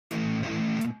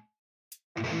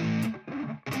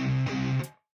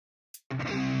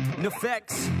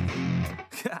NEFFEX.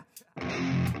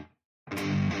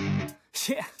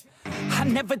 Yeah. I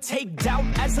never take doubt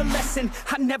as a lesson.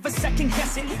 I never second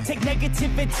guess it. Take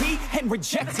negativity and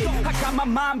reject it. I got my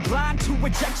mind blind to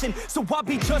rejection, so I'll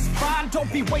be just fine.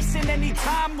 Don't be wasting any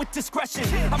time with discretion.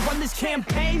 I run this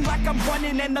campaign like I'm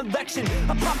running an election.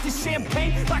 I pop this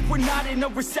champagne like we're not in a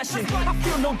recession. I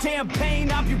feel no damn pain.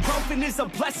 Ibuprofen is a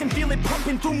blessing. Feel it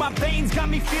pumping through my veins. Got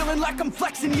me feeling like I'm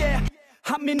flexing, yeah.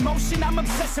 I'm in motion, I'm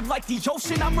obsessive like the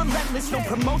ocean, I'm relentless. No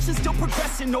promotion, still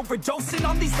progressing, overdosing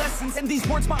on these lessons. And these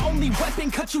words my only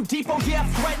weapon, cut you deep, oh yeah, I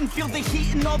threaten. Feel the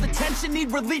heat and all the tension,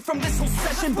 need relief from this whole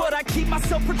session. But I keep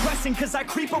myself progressing, cause I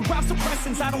creep around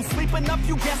suppressants. I don't sleep enough,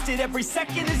 you guessed it, every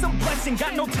second is a blessing.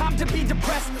 Got no time to be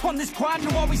depressed, on this grind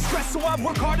you always stress. So I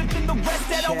work harder than the rest,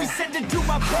 that always said to do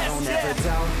my best. I don't ever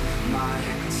doubt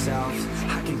myself,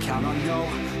 I can count on no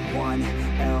one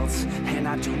else. And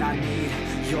I do not need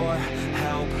your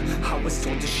help, I was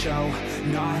told to show,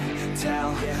 not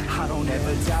tell. I don't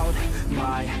ever doubt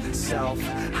myself,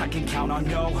 I can count on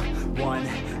no one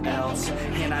else.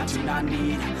 And I do not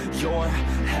need your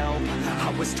help,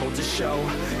 I was told to show,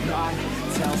 not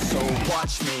tell. So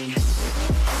watch me.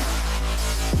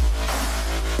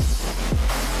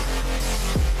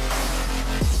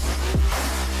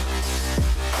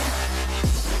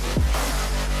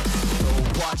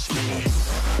 So watch me.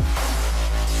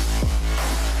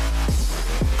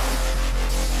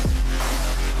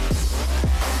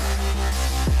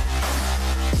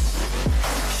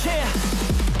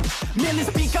 Man,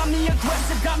 this beat got me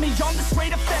aggressive, got me on the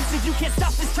straight offensive. You can't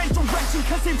stop this straight direction,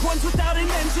 cause it runs without an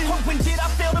engine. Oh, when did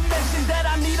I fail to mention that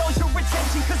I need all your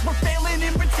attention? Cause we're failing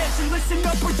in retention, listen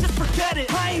up or just forget it.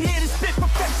 I ain't here to spit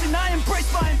perfection, I embrace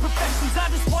my imperfections.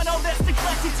 I just want all that's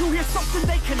neglected to hear something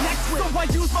they connect with. So I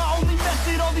use my only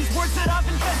method, all these words that I've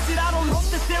invested. I don't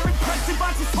hope that they're impressive,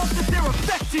 I just hope that they're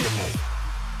effective.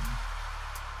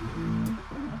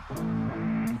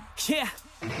 Yeah,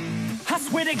 I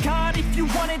swear to God, if you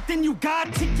want it, then you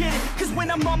got to get it. Cause when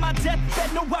I'm on my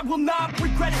deathbed, no, I will not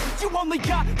regret it. You only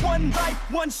got one life,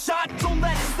 one shot, don't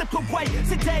let it slip away.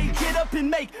 Today, get up and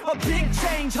make a big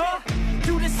change, huh?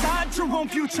 You decide your own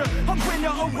future, a winner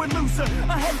or a loser,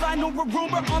 a headline or a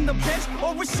rumor, on the bench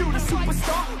or a shooter,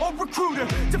 superstar or recruiter,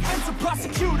 defensive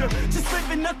prosecutor, just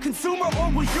living a consumer, or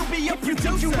will you be a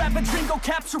producer? If you have a dream, go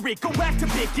capture it, go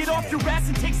activate, get off your ass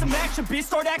and take some action, bitch.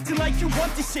 Start acting like you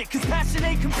want this shit, cause passion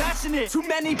ain't compassionate. Too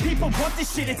many people want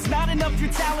this shit, it's not enough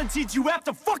you're talented, you have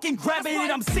to fucking grab it.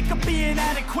 And I'm sick of being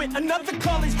adequate, another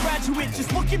college graduate,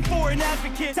 just looking for an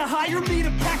advocate to hire me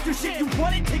to pack your shit. You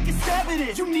want it, take a stab at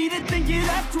it, you need it, then get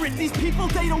after it. These people,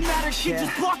 they don't matter, shit,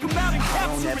 just block them out and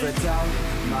capture it. I don't ever doubt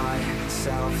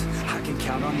myself, I can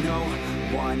count on no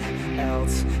one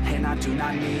else. And I do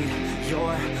not need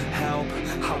your help,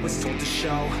 I was told to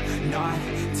show, not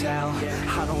tell.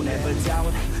 I don't ever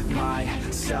doubt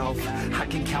myself, I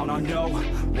can count on no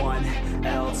one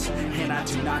else. And I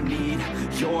do not need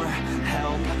your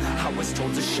help, I was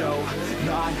told to show,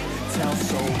 not tell.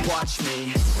 So watch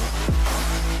me.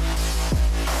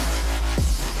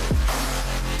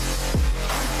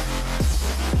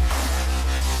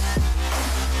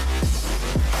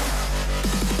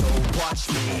 Watch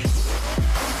me.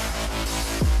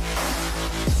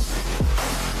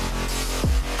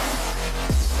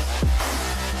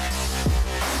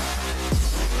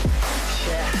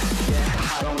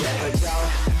 I don't ever doubt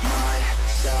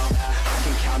myself, I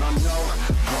can count on no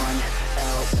one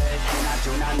else. And I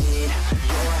do not need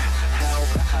your help,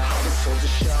 I was told to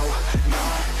show,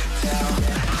 not tell.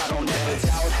 I don't ever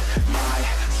doubt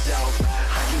myself,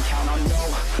 I can count on no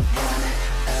one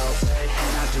else.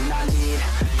 And I do not need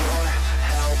your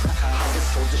help, I was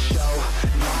told to show,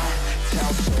 not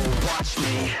tell. So watch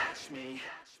me.